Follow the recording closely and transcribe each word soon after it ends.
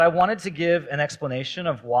I wanted to give an explanation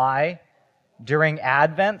of why during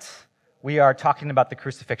Advent we are talking about the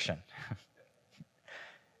crucifixion.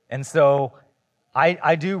 And so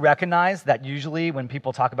I do recognize that usually when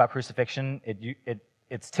people talk about crucifixion,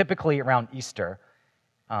 it's typically around Easter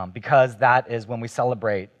because that is when we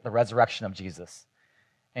celebrate the resurrection of Jesus.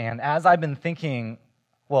 And as I've been thinking,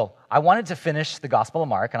 I wanted to finish the Gospel of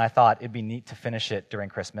Mark, and I thought it'd be neat to finish it during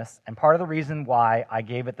Christmas. And part of the reason why I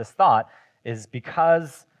gave it this thought is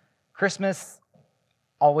because Christmas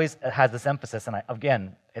always has this emphasis, and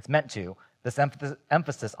again, it's meant to, this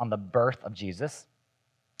emphasis on the birth of Jesus.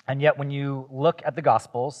 And yet when you look at the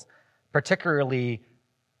Gospels, particularly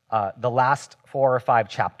the last 4 or 5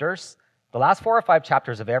 chapters, the last 4 or 5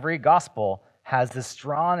 chapters of every Gospel has this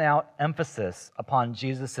drawn-out emphasis upon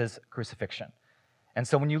Jesus' crucifixion. And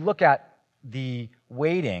so when you look at the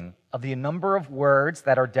weighting of the number of words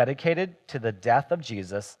that are dedicated to the death of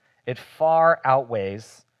Jesus, it far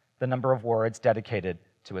outweighs the number of words dedicated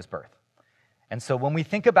to his birth. And so when we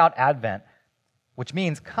think about Advent, which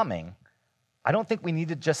means coming, I don't think we need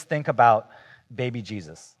to just think about baby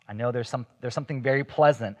Jesus. I know there's something very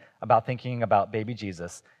pleasant about thinking about baby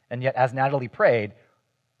Jesus, and yet as Natalie prayed,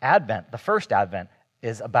 Advent, the first Advent,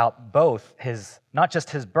 is about both not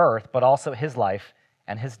just his birth, but also his life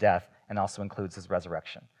and his death, and also includes his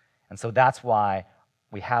resurrection. And so that's why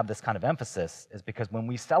we have this kind of emphasis, is because when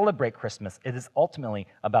we celebrate Christmas, it is ultimately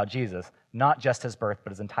about Jesus, not just his birth,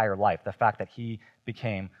 but his entire life, the fact that he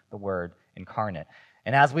became the Word incarnate.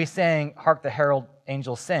 And as we sang, Hark the Herald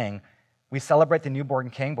Angels Sing, we celebrate the newborn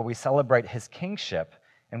King, but we celebrate his kingship.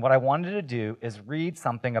 And what I wanted to do is read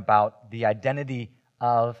something about the identity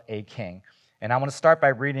of a king. And I want to start by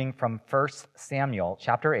reading from 1 Samuel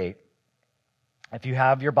chapter 8. If you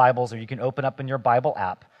have your Bibles, or you can open up in your Bible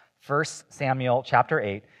app, 1 Samuel chapter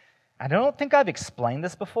 8. I don't think I've explained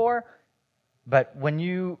this before, but when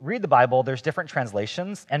you read the Bible, there's different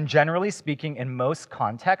translations, and generally speaking, in most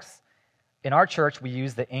contexts, in our church, we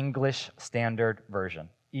use the English Standard Version,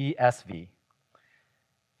 ESV.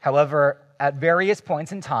 However, at various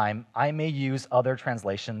points in time, I may use other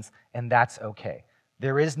translations, and that's okay.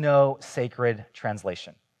 There is no sacred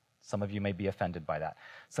translation. Some of you may be offended by that.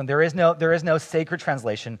 So there is no sacred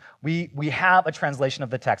translation. We have a translation of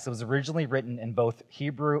the text. It was originally written in both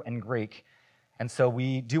Hebrew and Greek, and so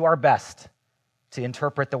we do our best to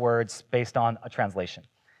interpret the words based on a translation.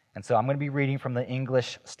 And so I'm going to be reading from the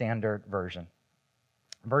English Standard Version.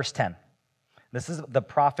 Verse 10. This is the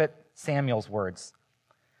prophet Samuel's words.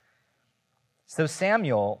 So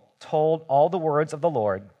Samuel told all the words of the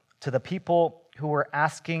Lord to the people who were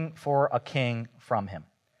asking for a king from him.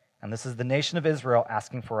 And this is the nation of Israel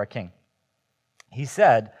asking for a king. He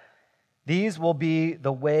said, "These will be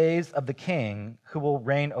the ways of the king who will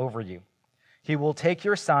reign over you. He will take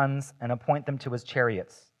your sons and appoint them to his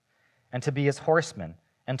chariots, and to be his horsemen,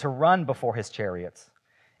 and to run before his chariots.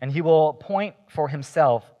 And he will appoint for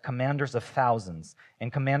himself commanders of thousands,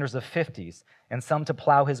 and commanders of 50s, and some to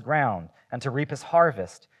plow his ground, and to reap his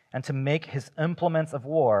harvest, and to make his implements of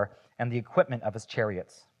war, and the equipment of his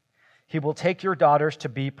chariots. He will take your daughters to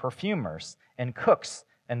be perfumers, and cooks,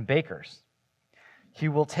 and bakers. He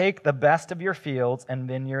will take the best of your fields and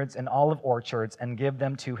vineyards and olive orchards and give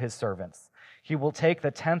them to his servants. He will take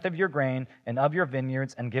the 10th of your grain and of your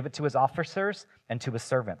vineyards and give it to his officers and to his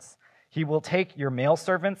servants. He will take your male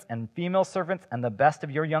servants and female servants and the best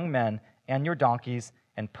of your young men and your donkeys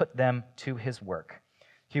and put them to his work.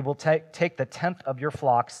 He will take the 10th of your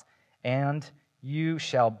flocks, and you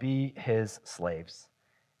shall be his slaves.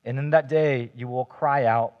 And in that day you will cry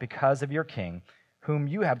out because of your king, whom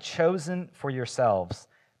you have chosen for yourselves,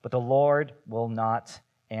 but the Lord will not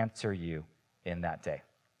answer you in that day."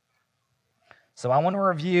 So I want to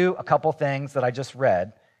review a couple things that I just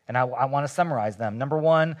read, and I want to summarize them. Number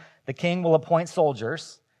one, the king will appoint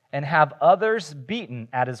soldiers and have others beaten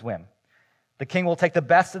at his whim. The king will take the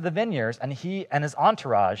best of the vineyards, and he and his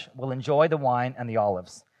entourage will enjoy the wine and the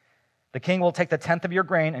olives. The king will take the 10th of your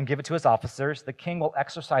grain and give it to his officers. The king will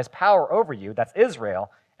exercise power over you, that's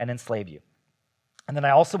Israel, and enslave you. And then I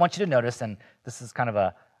also want you to notice, and this is kind of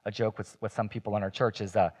a joke with some people in our church,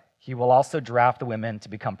 is he will also draft the women to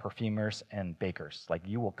become perfumers and bakers. Like,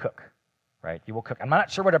 you will cook, right? You will cook. I'm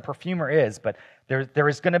not sure what a perfumer is, but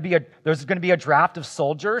there's going to be a draft of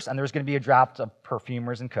soldiers, and there's going to be a draft of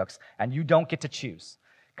perfumers and cooks, and you don't get to choose.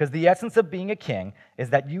 Because the essence of being a king is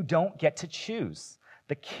that you don't get to choose.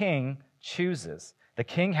 The king chooses. The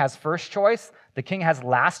king has first choice, the king has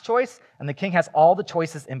last choice, and the king has all the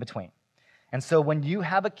choices in between. And so when you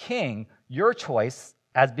have a king, your choice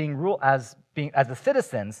as the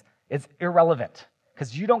citizens is irrelevant,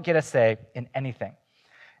 because you don't get a say in anything.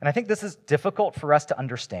 And I think this is difficult for us to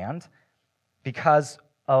understand because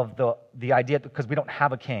of the idea, because we don't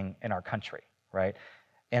have a king in our country, right?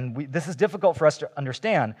 And this is difficult for us to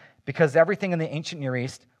understand because everything in the ancient Near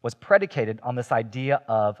East was predicated on this idea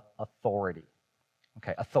of authority.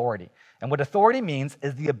 Okay, authority. And what authority means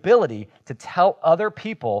is the ability to tell other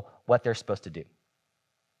people what they're supposed to do.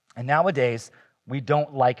 And nowadays, we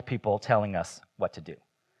don't like people telling us what to do.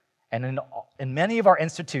 And in many of our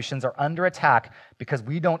institutions are under attack because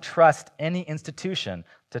we don't trust any institution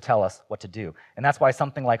to tell us what to do. And that's why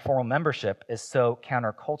something like formal membership is so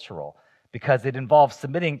countercultural, because it involves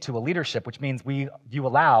submitting to a leadership, which means you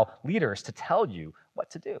allow leaders to tell you what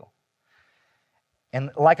to do. And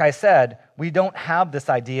like I said, we don't have this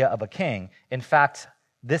idea of a king. In fact,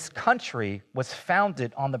 this country was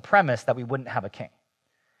founded on the premise that we wouldn't have a king.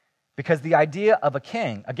 Because the idea of a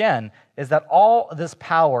king, again, is that all this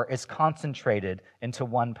power is concentrated into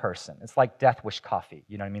one person. It's like death wish coffee,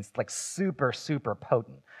 you know what I mean? It's like super, super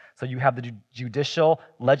potent. So you have the judicial,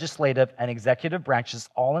 legislative, and executive branches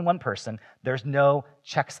all in one person. There's no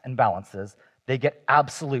checks and balances.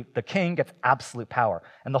 The king gets absolute power.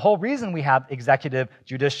 And the whole reason we have executive,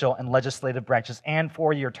 judicial, and legislative branches and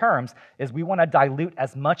 4-year terms is we want to dilute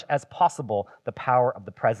as much as possible the power of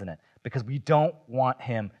the president, because we don't want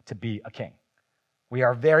him to be a king. We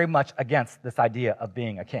are very much against this idea of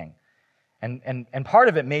being a king. And part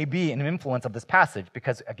of it may be an influence of this passage,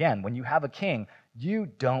 because again, when you have a king, you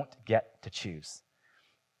don't get to choose.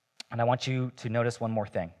 And I want you to notice one more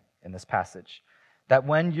thing in this passage, that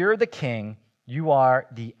when you're the king, you are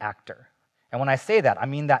the actor. And when I say that, I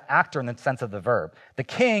mean that actor in the sense of the verb. The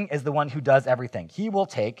king is the one who does everything. He will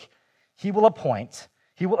take, he will appoint,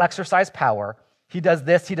 he will exercise power, he does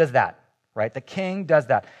this, he does that, right? The king does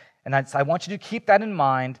that. And I want you to keep that in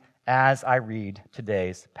mind as I read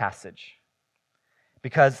today's passage.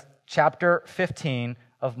 Because chapter 15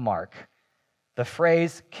 of Mark, the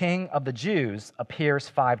phrase King of the Jews appears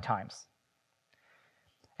 5 times.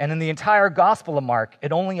 And in the entire Gospel of Mark,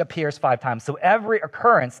 it only appears 5 times. So every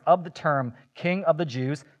occurrence of the term King of the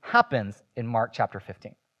Jews happens in Mark chapter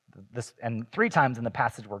 15. And 3 times in the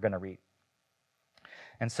passage we're going to read.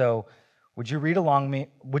 And so would you read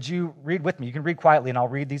with me? You can read quietly and I'll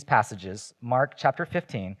read these passages. Mark chapter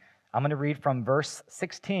 15. I'm going to read from verse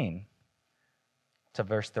 16 to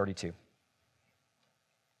verse 32.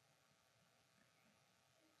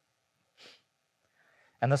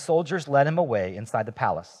 And the soldiers led him away inside the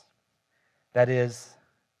palace, that is,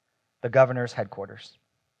 the governor's headquarters.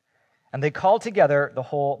 And they called together the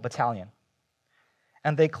whole battalion.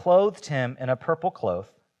 And they clothed him in a purple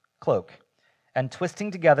cloak, and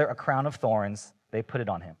twisting together a crown of thorns, they put it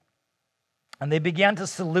on him. And they began to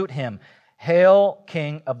salute him, "Hail,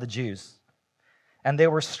 King of the Jews!" And they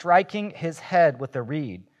were striking his head with a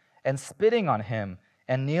reed, and spitting on him,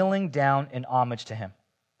 and kneeling down in homage to him.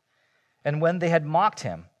 And when they had mocked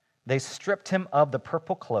him, they stripped him of the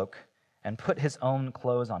purple cloak and put his own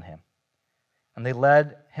clothes on him. And they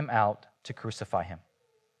led him out to crucify him.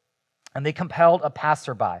 And they compelled a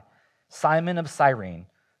passerby, Simon of Cyrene,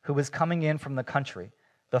 who was coming in from the country,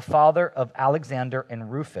 the father of Alexander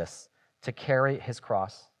and Rufus, to carry his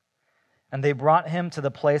cross. And they brought him to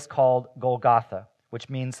the place called Golgotha, which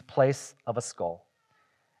means place of a skull.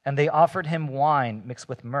 And they offered him wine mixed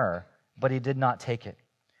with myrrh, but he did not take it.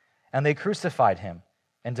 And they crucified him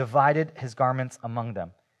and divided his garments among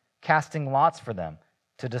them, casting lots for them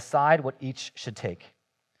to decide what each should take.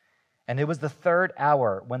 And it was the 3rd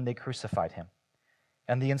hour when they crucified him.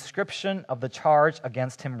 And the inscription of the charge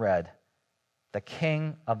against him read, "The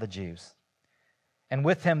King of the Jews." And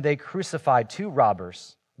with him they crucified 2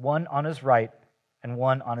 robbers, one on his right and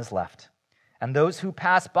one on his left. And those who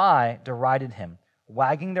passed by derided him,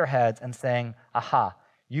 wagging their heads and saying, "Aha,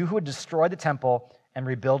 you who would destroy the temple and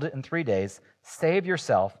rebuild it in 3 days, save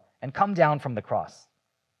yourself and come down from the cross."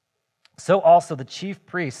 So also the chief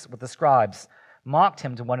priests with the scribes mocked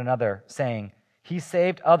him to one another, saying, "He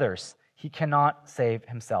saved others, he cannot save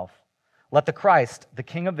himself. Let the Christ, the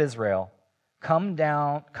King of Israel, come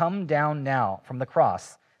down now from the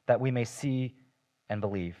cross, that we may see and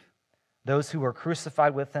believe." Those who were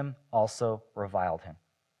crucified with him also reviled him.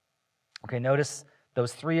 Okay, notice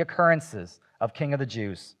those 3 occurrences of King of the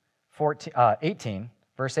Jews. 18,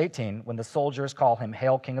 verse 18, when the soldiers call him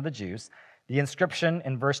 "Hail, King of the Jews." The inscription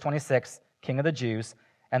in verse 26, "King of the Jews."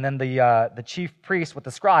 And then the chief priests with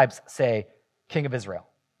the scribes say, "King of Israel,"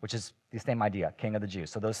 which is the same idea, King of the Jews.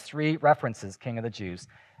 So those 3 references, King of the Jews.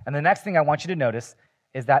 And the next thing I want you to notice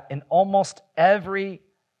is that in almost every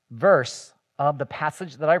verse of the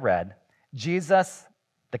passage that I read, Jesus,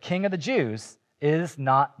 the King of the Jews, is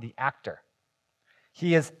not the actor.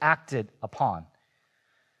 He is acted upon.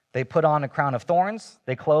 They put on a crown of thorns.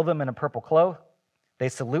 They clothe him in a purple cloak. They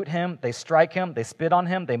salute him. They strike him. They spit on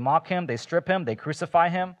him. They mock him. They strip him. They crucify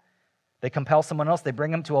him. They compel someone else. They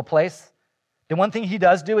bring him to a place. The one thing he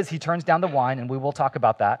does do is he turns down the wine, and we will talk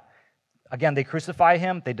about that. Again, they crucify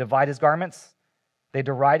him. They divide his garments. They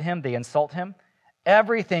deride him. They insult him.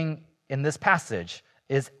 Everything in this passage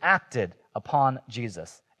is acted upon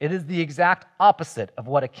Jesus. It is the exact opposite of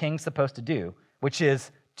what a king's supposed to do, which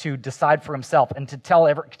is to decide for himself and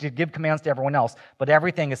to give commands to everyone else, but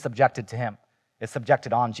everything is subjected to him. It's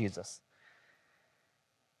subjected on Jesus.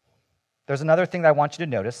 There's another thing that I want you to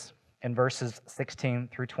notice in verses 16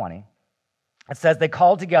 through 20. It says they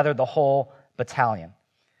called together the whole battalion.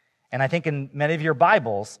 And I think in many of your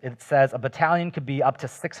Bibles, it says a battalion could be up to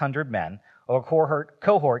 600 men, or a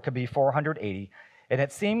cohort could be 480. And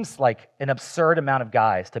it seems like an absurd amount of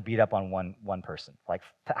guys to beat up on one person. Like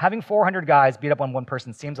having 400 guys beat up on one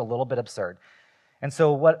person seems a little bit absurd. And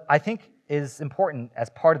so what I think is important as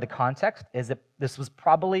part of the context is that this was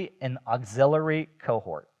probably an auxiliary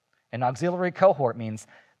cohort. An auxiliary cohort means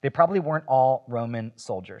they probably weren't all Roman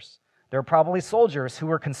soldiers. There were probably soldiers who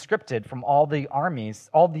were conscripted from all the armies,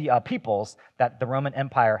 all the peoples that the Roman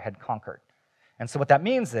Empire had conquered. And so what that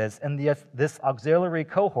means is, in this auxiliary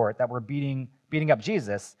cohort that were beating up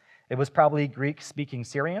Jesus, it was probably Greek-speaking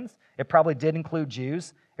Syrians. It probably did include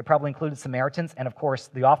Jews. It probably included Samaritans. And of course,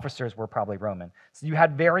 the officers were probably Roman. So you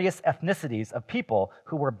had various ethnicities of people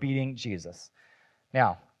who were beating Jesus.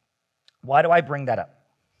 Now, why do I bring that up?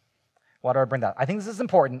 Why do I bring that up? I think this is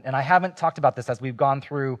important, and I haven't talked about this as we've gone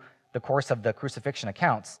through the course of the crucifixion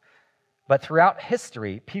accounts. But throughout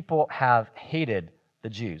history, people have hated the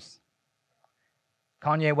Jews.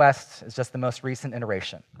 Kanye West is just the most recent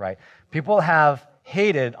iteration, right? People have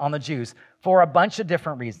hated on the Jews for a bunch of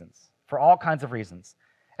different reasons, for all kinds of reasons.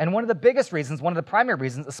 And one of the biggest reasons, one of the primary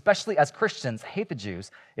reasons, especially as Christians hate the Jews,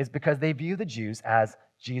 is because they view the Jews as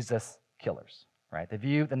Jesus killers, right? They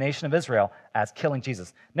view the nation of Israel as killing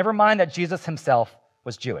Jesus. Never mind that Jesus himself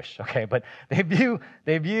was Jewish, okay? But they view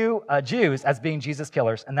Jews as being Jesus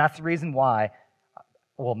killers, and that's the reason why,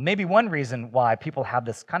 well, maybe one reason why people have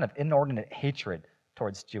this kind of inordinate hatred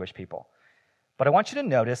towards Jewish people. But I want you to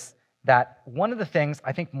notice that one of the things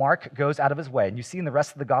I think Mark goes out of his way, and you see in the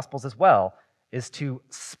rest of the Gospels as well, is to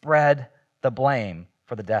spread the blame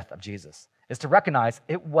for the death of Jesus, is to recognize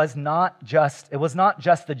it was not just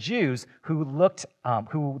the Jews who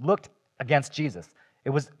looked against Jesus. It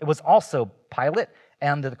was also Pilate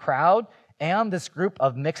and the crowd and this group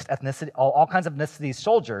of mixed ethnicity, all kinds of ethnicity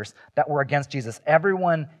soldiers that were against Jesus.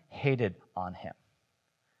 Everyone hated on him.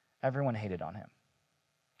 Everyone hated on him.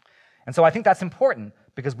 And so I think that's important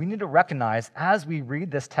because we need to recognize as we read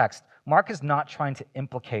this text, Mark is not trying to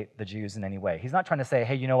implicate the Jews in any way. He's not trying to say,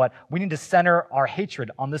 hey, you know what? We need to center our hatred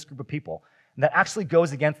on this group of people. And that actually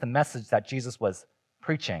goes against the message that Jesus was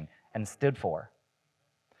preaching and stood for.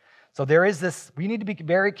 So there is this, we need to be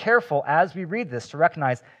very careful as we read this to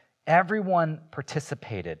recognize everyone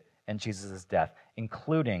participated in Jesus' death,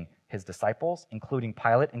 including his disciples, including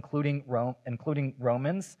Pilate, including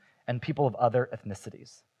Romans, and people of other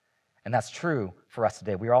ethnicities. And that's true for us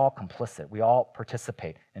today. We are all complicit. We all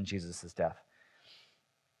participate in Jesus' death.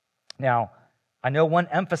 Now, I know one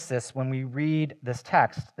emphasis when we read this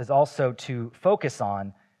text is also to focus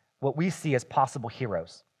on what we see as possible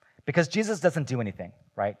heroes. Because Jesus doesn't do anything,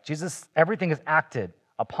 right? Everything is acted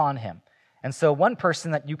upon him. And so one person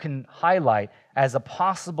that you can highlight as a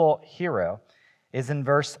possible hero is in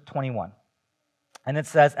verse 21. And it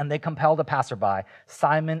says, and they compelled a passerby,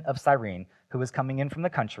 Simon of Cyrene, who was coming in from the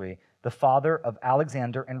country, the father of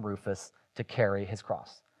Alexander and Rufus, to carry his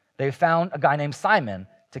cross. They found a guy named Simon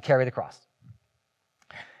to carry the cross.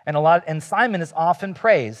 And Simon is often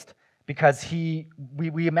praised because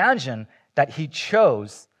we imagine that he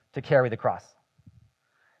chose to carry the cross.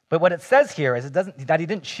 But what it says here is that he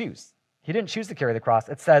didn't choose. He didn't choose to carry the cross.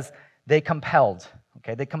 It says they compelled,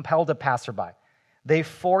 okay? They compelled a passerby. They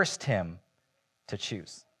forced him to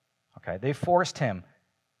choose, okay? They forced him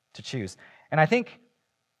to choose. And I think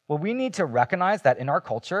we need to recognize that in our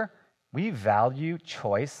culture, we value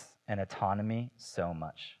choice and autonomy so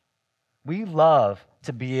much. We love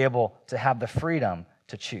to be able to have the freedom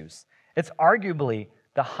to choose. It's arguably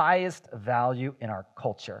the highest value in our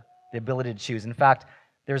culture, the ability to choose. In fact,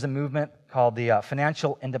 there's a movement called the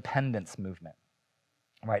financial independence movement,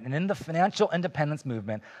 right? And in the financial independence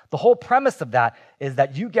movement, the whole premise of that is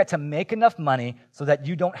that you get to make enough money so that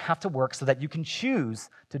you don't have to work, so that you can choose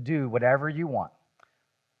to do whatever you want,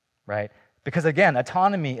 right? Because again,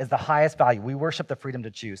 autonomy is the highest value. We worship the freedom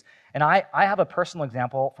to choose. And I have a personal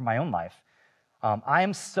example from my own life. I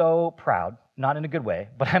am so proud, not in a good way,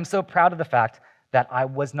 but I'm so proud of the fact that I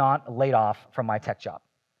was not laid off from my tech job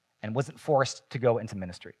and wasn't forced to go into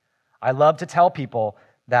ministry. I love to tell people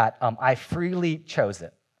that I freely chose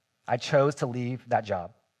it. I chose to leave that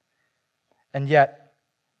job. And yet,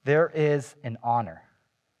 there is an honor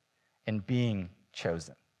in being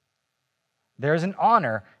chosen. There's an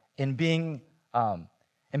honor in being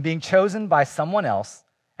chosen by someone else,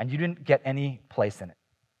 and you didn't get any place in it.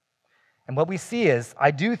 And what we see is,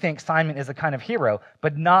 I do think Simon is a kind of hero,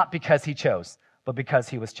 but not because he chose, but because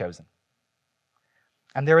he was chosen.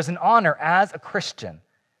 And there is an honor as a Christian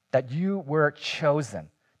that you were chosen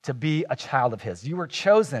to be a child of his. You were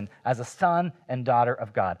chosen as a son and daughter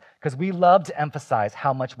of God, because we love to emphasize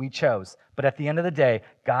how much we chose. But at the end of the day,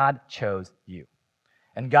 God chose you.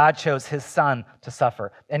 And God chose his son to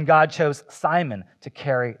suffer. And God chose Simon to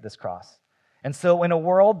carry this cross. And so in a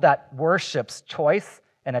world that worships choice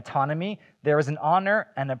and autonomy, there is an honor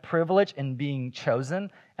and a privilege in being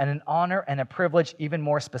chosen, and an honor and a privilege, even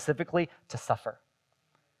more specifically, to suffer.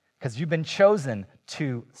 Because you've been chosen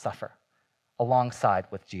to suffer alongside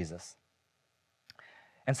with Jesus.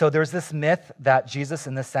 And so there's this myth that Jesus,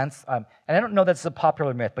 in this sense, and I don't know that's a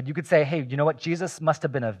popular myth, but you could say, hey, you know what? Jesus must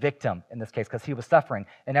have been a victim in this case because he was suffering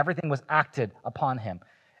and everything was acted upon him.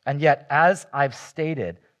 And yet, as I've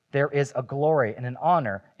stated, there is a glory and an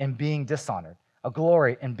honor in being dishonored, a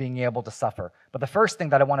glory in being able to suffer. But the first thing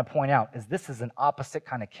that I want to point out is this is an opposite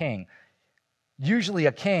kind of king. Usually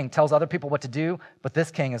a king tells other people what to do, but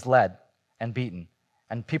this king is led and beaten,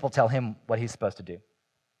 and people tell him what he's supposed to do.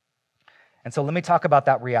 And so let me talk about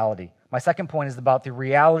that reality. My second point is about the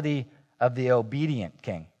reality of the obedient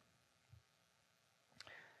king.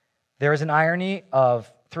 There is an irony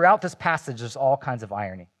throughout this passage, there's all kinds of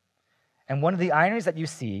irony. And one of the ironies that you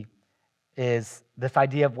see is this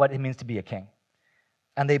idea of what it means to be a king.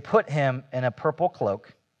 And they put him in a purple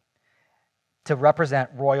cloak to represent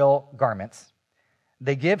royal garments.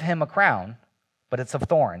 They give him a crown, but it's of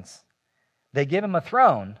thorns. They give him a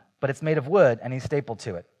throne, but it's made of wood, and he's stapled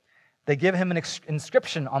to it. They give him an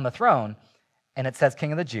inscription on the throne, and it says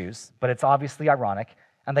King of the Jews, but it's obviously ironic.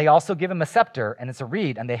 And they also give him a scepter, and it's a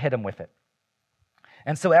reed, and they hit him with it.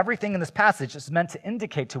 And so everything in this passage is meant to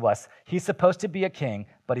indicate to us he's supposed to be a king,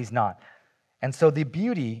 but he's not. And so the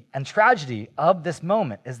beauty and tragedy of this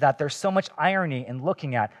moment is that there's so much irony in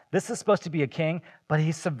looking at this is supposed to be a king, but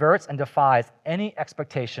he subverts and defies any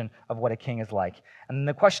expectation of what a king is like. And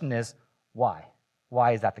the question is, why?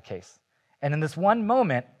 Why is that the case? And in this one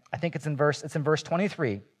moment, I think it's in verse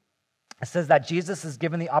 23, it says that Jesus is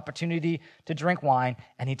given the opportunity to drink wine,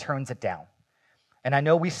 and he turns it down. And I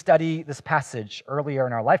know we study this passage earlier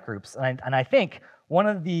in our life groups, and I think one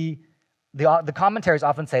of the commentaries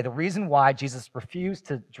often say the reason why Jesus refused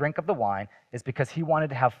to drink of the wine is because he wanted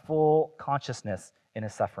to have full consciousness in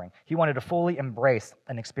his suffering. He wanted to fully embrace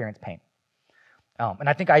and experience pain. And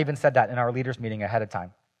I think I even said that in our leaders' meeting ahead of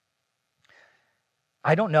time.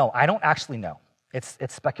 I don't know. I don't actually know. It's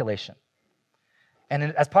speculation.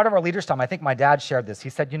 And as part of our leaders' time, I think my dad shared this. He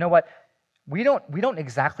said, you know what? We don't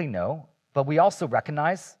exactly know, but we also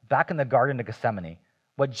recognize back in the Garden of Gethsemane,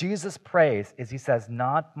 what Jesus prays is he says,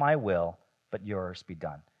 not my will, but yours be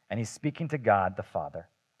done. And he's speaking to God the Father.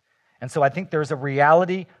 And so I think there's a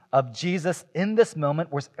reality of Jesus in this moment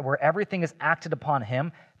where everything is acted upon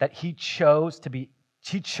him, that he chose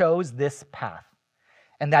this path.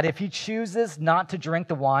 And that if he chooses not to drink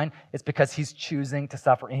the wine, it's because he's choosing to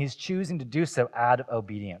suffer, and he's choosing to do so out of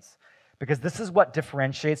obedience. Because this is what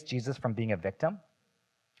differentiates Jesus from being a victim,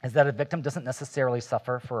 is that a victim doesn't necessarily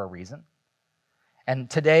suffer for a reason.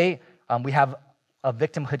 And today, we have a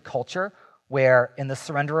victimhood culture where in the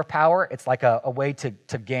surrender of power, it's like a way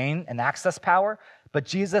to gain and access power. But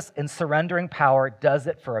Jesus, in surrendering power, does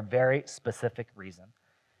it for a very specific reason.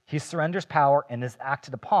 He surrenders power and is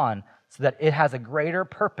acted upon so that it has a greater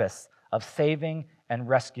purpose of saving and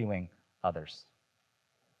rescuing others.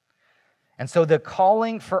 And so the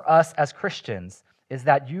calling for us as Christians is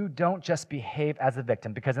that you don't just behave as a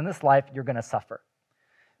victim, because in this life you're going to suffer,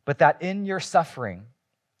 but that in your suffering,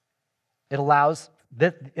 it allows,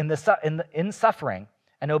 in suffering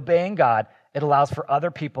and obeying God, it allows for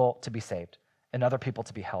other people to be saved and other people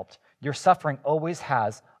to be helped. Your suffering always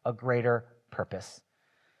has a greater purpose.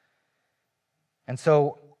 And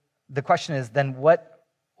so the question is then what's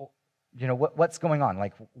going on?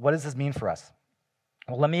 Like, what does this mean for us?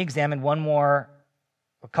 Well, let me examine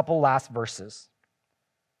a couple last verses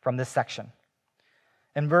from this section.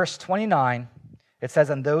 In verse 29, it says,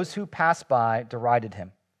 and those who passed by derided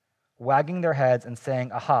him, wagging their heads and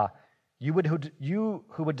saying, aha, you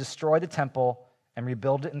who would destroy the temple and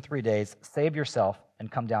rebuild it in 3 days, save yourself and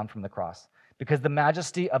come down from the cross. Because the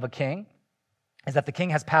majesty of a king is that the king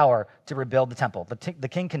has power to rebuild the temple. The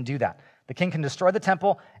king can do that. The king can destroy the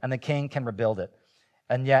temple, and the king can rebuild it.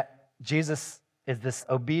 And yet, Jesus is this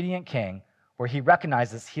obedient king where he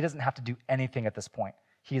recognizes he doesn't have to do anything at this point.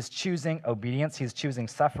 He is choosing obedience. He is choosing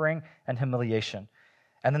suffering and humiliation.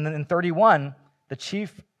 And then in 31, the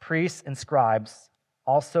chief priests and scribes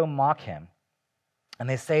also mock him. And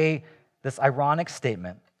they say this ironic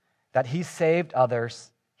statement that he saved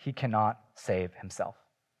others, he cannot save himself.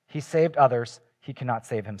 He saved others, he cannot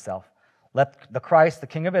save himself. Let the Christ, the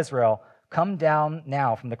King of Israel, come down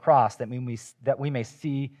now from the cross that we may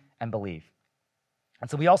see and believe. And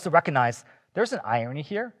so we also recognize there's an irony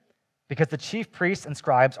here, because the chief priests and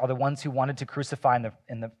scribes are the ones who wanted to crucify him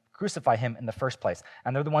in the first place,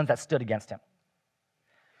 and they're the ones that stood against him.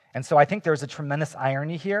 And so I think there's a tremendous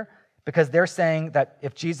irony here, because they're saying that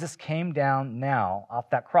if Jesus came down now off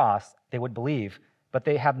that cross, they would believe, but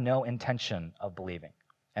they have no intention of believing.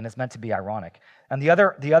 And it's meant to be ironic. And the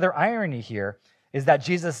other irony here is that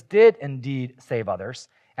Jesus did indeed save others,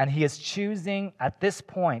 and he is choosing at this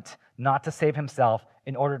point not to save himself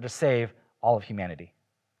in order to save all of humanity.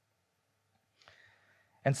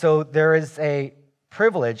 And so there is a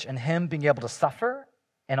privilege in him being able to suffer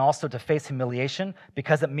and also to face humiliation,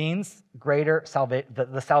 because it means greater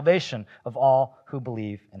the salvation of all who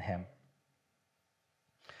believe in him.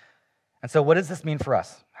 And so what does this mean for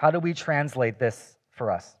us? How do we translate this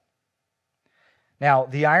for us? Now,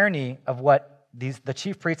 the irony of what the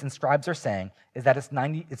chief priests and scribes are saying is that it's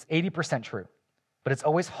 80% true, but it's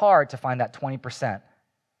always hard to find that 20%,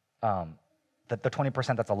 the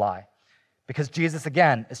 20% that's a lie. Because Jesus,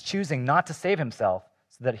 again, is choosing not to save himself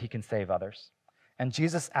so that he can save others. And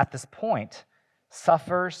Jesus, at this point,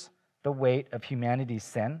 suffers the weight of humanity's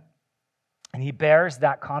sin, and he bears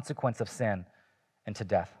that consequence of sin into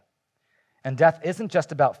death. And death isn't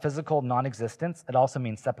just about physical non-existence. It also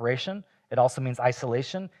means separation. It also means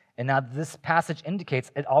isolation. And now this passage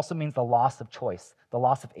indicates it also means the loss of choice, the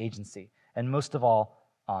loss of agency, and most of all,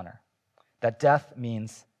 honor. That death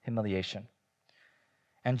means humiliation.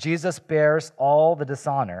 And Jesus bears all the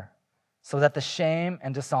dishonor so that the shame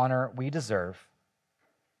and dishonor we deserve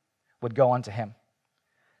would go unto him.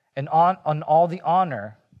 And on all the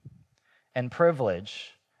honor and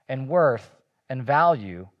privilege and worth and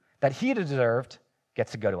value that he deserved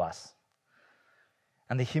gets to go to us.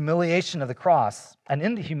 And the humiliation of the cross, and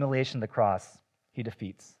in the humiliation of the cross, he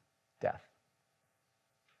defeats death.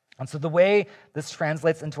 And so the way this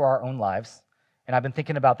translates into our own lives, and I've been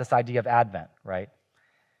thinking about this idea of Advent, right?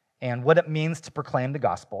 And what it means to proclaim the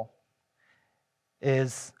gospel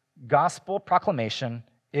is gospel proclamation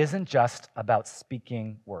isn't just about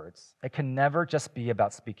speaking words. It can never just be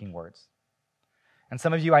about speaking words. And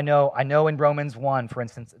some of you, I know in Romans 1, for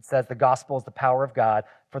instance, it says the gospel is the power of God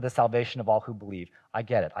for the salvation of all who believe. I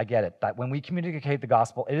get it. That when we communicate the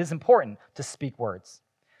gospel, it is important to speak words.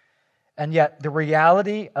 And yet, the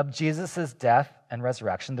reality of Jesus' death and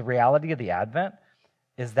resurrection, the reality of the Advent,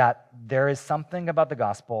 is that there is something about the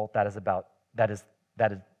gospel that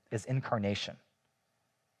is incarnation.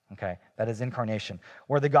 Okay, that is incarnation,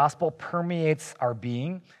 where the gospel permeates our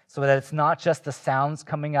being so that it's not just the sounds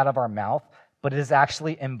coming out of our mouth, but it is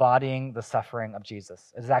actually embodying the suffering of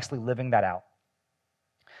Jesus. It is actually living that out.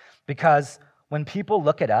 Because when people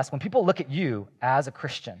look at us, when people look at you as a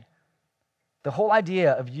Christian, the whole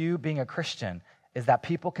idea of you being a Christian is that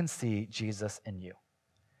people can see Jesus in you.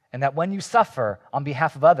 And that when you suffer on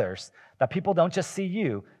behalf of others, that people don't just see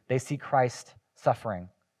you, they see Christ suffering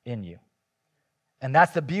in you. And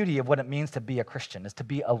that's the beauty of what it means to be a Christian, is to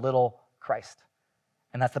be a little Christ.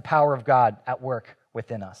 And that's the power of God at work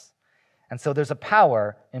within us. And so there's a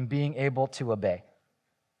power in being able to obey.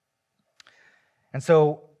 And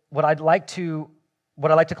so what I'd like to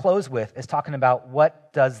close with is talking about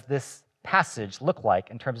what does this passage look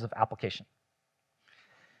like in terms of application.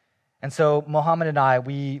 And so Mohammed and I,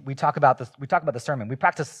 we talk about this. We talk about the sermon. We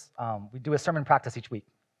do a sermon practice each week.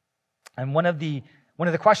 And one of the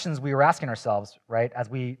questions we were asking ourselves, right, as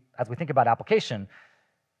we think about application,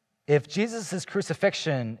 if Jesus'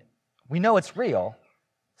 crucifixion, we know it's real,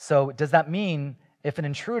 so does that mean if an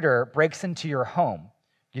intruder breaks into your home,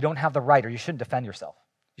 you don't have the right, or you shouldn't defend yourself?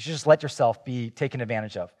 You should just let yourself be taken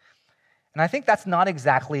advantage of. And I think that's not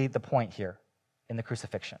exactly the point here in the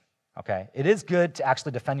crucifixion, okay? It is good to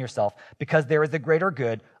actually defend yourself because there is the greater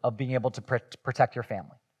good of being able to protect your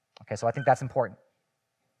family, okay? So I think that's important.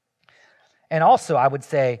 And also, I would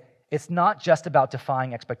say, it's not just about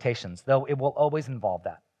defying expectations, though it will always involve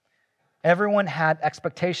that. Everyone had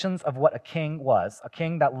expectations of what a king was, a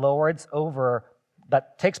king that lords over,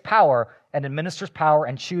 that takes power and administers power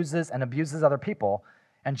and chooses and abuses other people.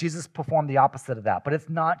 And Jesus performed the opposite of that. But it's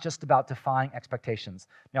not just about defying expectations.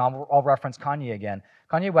 Now, I'll reference Kanye again.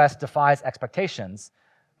 Kanye West defies expectations,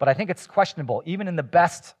 but I think it's questionable. Even in the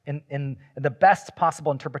best in the best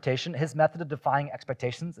possible interpretation, his method of defying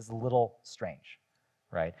expectations is a little strange,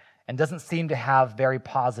 right? And doesn't seem to have very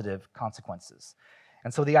positive consequences.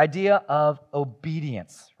 And so the idea of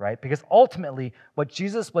obedience, right? Because ultimately, what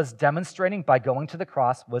Jesus was demonstrating by going to the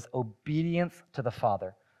cross was obedience to the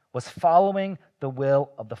Father, was following the will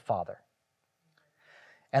of the Father.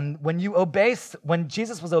 And when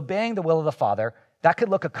Jesus was obeying the will of the Father, that could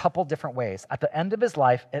look a couple different ways. At the end of his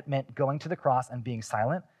life, it meant going to the cross and being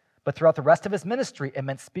silent, but throughout the rest of his ministry, it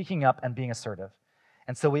meant speaking up and being assertive.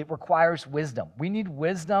 And so it requires wisdom. We need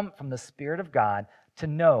wisdom from the Spirit of God to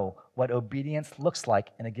know what obedience looks like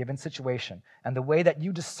in a given situation. And the way that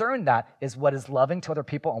you discern that is what is loving to other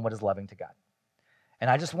people and what is loving to God. And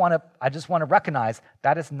I just want to recognize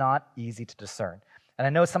that is not easy to discern. And I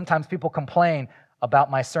know sometimes people complain about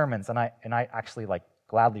my sermons, and I actually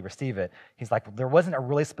gladly receive it. He's like, there wasn't a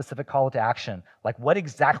really specific call to action. Like, what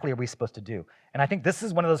exactly are we supposed to do? And I think this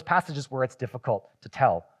is one of those passages where it's difficult to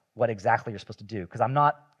tell what exactly you're supposed to do, because I'm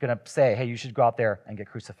not going to say, hey, you should go out there and get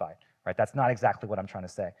crucified, right? That's not exactly what I'm trying to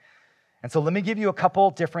say. And so let me give you a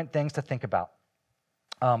couple different things to think about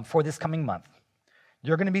for this coming month.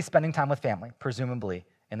 You're going to be spending time with family, presumably,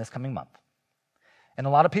 in this coming month. And a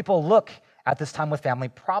lot of people look at this time with family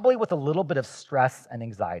probably with a little bit of stress and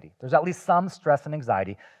anxiety. There's at least some stress and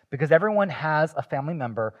anxiety because everyone has a family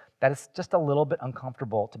member that is just a little bit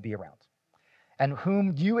uncomfortable to be around and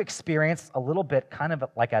whom you experience a little bit kind of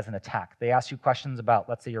like as an attack. They ask you questions about,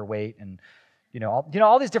 let's say, your weight and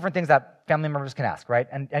all these different things that family members can ask, right?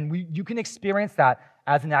 And you can experience that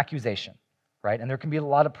as an accusation, right? And there can be a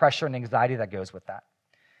lot of pressure and anxiety that goes with that.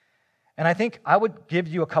 And I think I would give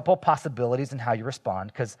you a couple possibilities in how you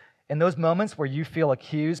respond, because in those moments where you feel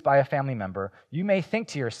accused by a family member, you may think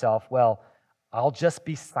to yourself, well, I'll just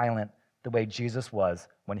be silent the way Jesus was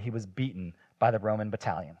when he was beaten by the Roman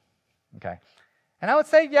battalion, okay? And I would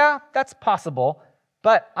say, yeah, that's possible,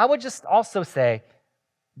 but I would just also say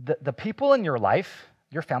the people in your life,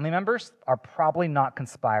 your family members, are probably not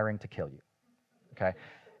conspiring to kill you, okay?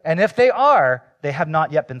 And if they are, they have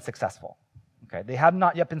not yet been successful. Okay, they have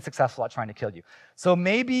not yet been successful at trying to kill you. So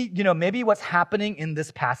maybe what's happening in this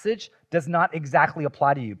passage does not exactly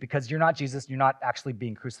apply to you because you're not Jesus, you're not actually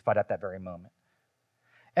being crucified at that very moment.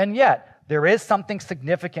 And yet, there is something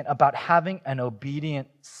significant about having an obedient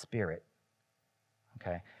spirit.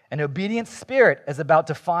 Okay? An obedient spirit is about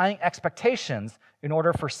defying expectations in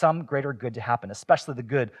order for some greater good to happen, especially the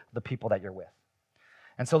good of the people that you're with.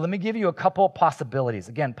 And so let me give you a couple possibilities.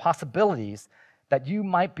 Again, possibilities that you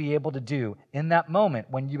might be able to do in that moment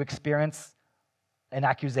when you experience an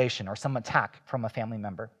accusation or some attack from a family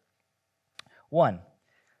member. One,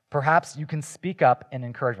 perhaps you can speak up in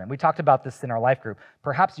encouragement. We talked about this in our life group.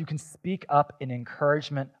 Perhaps you can speak up in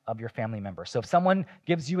encouragement of your family member. So if someone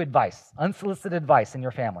gives you advice, unsolicited advice in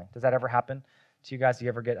your family, does that ever happen to you guys? Do you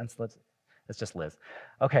ever get unsolicited? It's just Liz.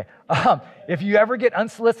 Okay. If you ever get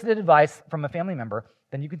unsolicited advice from a family member,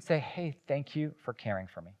 then you can say, hey, thank you for caring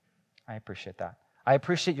for me. I appreciate that. I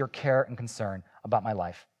appreciate your care and concern about my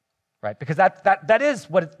life, right? Because that is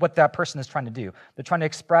what that person is trying to do. They're trying to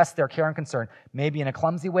express their care and concern, maybe in a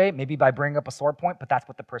clumsy way, maybe by bringing up a sore point, but that's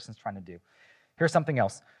what the person's trying to do. Here's something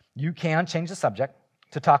else. You can change the subject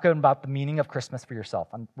to talk about the meaning of Christmas for yourself.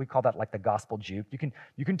 We call that like the gospel juke.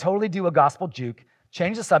 You can totally do a gospel juke,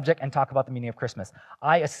 change the subject, and talk about the meaning of Christmas.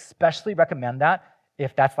 I especially recommend that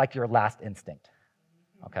if that's like your last instinct,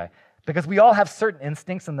 okay? Because we all have certain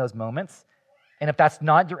instincts in those moments. And if that's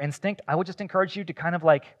not your instinct, I would just encourage you to kind of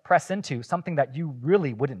like press into something that you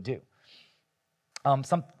really wouldn't do.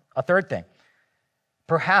 A third thing,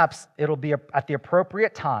 perhaps it'll be at the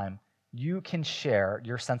appropriate time, you can share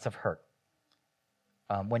your sense of hurt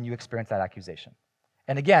when you experience that accusation.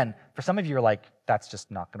 And again, for some of you, you're like, that's just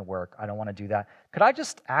not going to work. I don't want to do that. Could I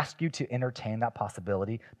just ask you to entertain that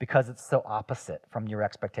possibility because it's so opposite from your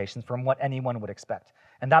expectations, from what anyone would expect?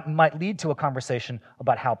 And that might lead to a conversation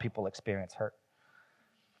about how people experience hurt.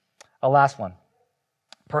 A last one.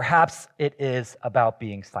 Perhaps it is about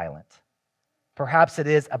being silent. Perhaps it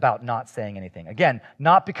is about not saying anything. Again,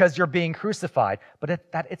 not because you're being crucified, but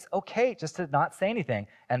that it's okay just to not say anything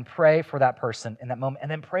and pray for that person in that moment, and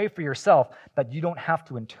then pray for yourself that you don't have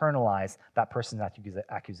to internalize that person's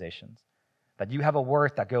accusations, that you have a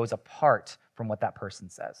worth that goes apart from what that person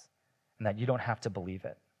says, and that you don't have to believe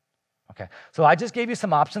it. Okay, so I just gave you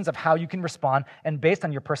some options of how you can respond, and based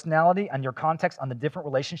on your personality and your context, on the different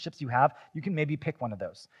relationships you have, you can maybe pick one of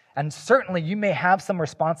those. And certainly you may have some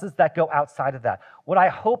responses that go outside of that. What I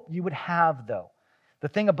hope you would have, though, The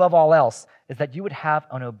thing above all else is that you would have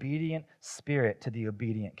an obedient spirit to the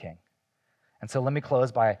obedient king. And so let me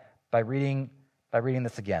close by reading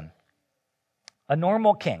this again. A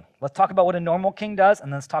normal king. Let's talk about what a normal king does,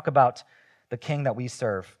 and then let's talk about the king that we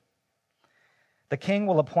serve. The king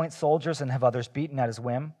will appoint soldiers and have others beaten at his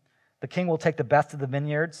whim. The king will take the best of the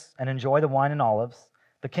vineyards and enjoy the wine and olives.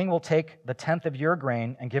 The king will take the tenth of your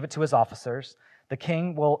grain and give it to his officers. The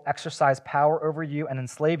king will exercise power over you and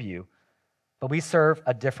enslave you. But we serve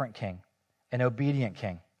a different king, an obedient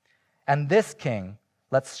king. And this king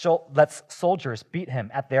lets soldiers beat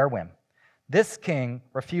him at their whim. This king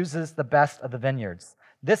refuses the best of the vineyards.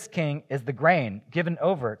 This king is the grain given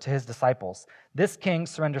over to his disciples. This king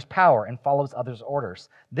surrenders power and follows others' orders.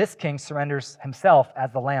 This king surrenders himself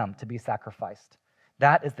as the lamb to be sacrificed.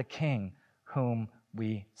 That is the king whom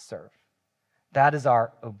we serve. That is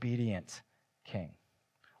our obedient king.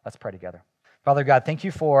 Let's pray together. Father God, thank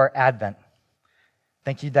you for Advent.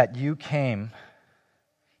 Thank you that you came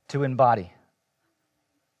to embody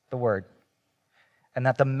the word, and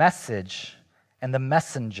that the message and the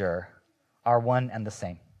messenger are one and the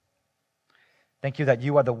same. Thank you that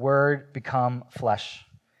you are the Word become flesh,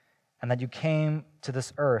 and that you came to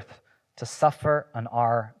this earth to suffer on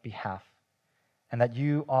our behalf, and that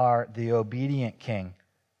you are the obedient King,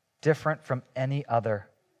 different from any other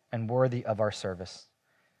and worthy of our service.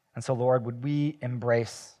 And so, Lord, would we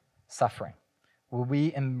embrace suffering? Would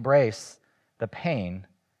we embrace the pain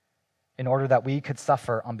in order that we could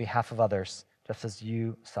suffer on behalf of others, just as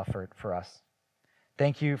you suffered for us?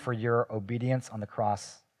 Thank you for your obedience on the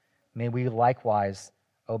cross. May we likewise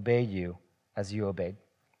obey you as you obeyed.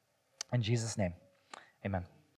 In Jesus' name, amen.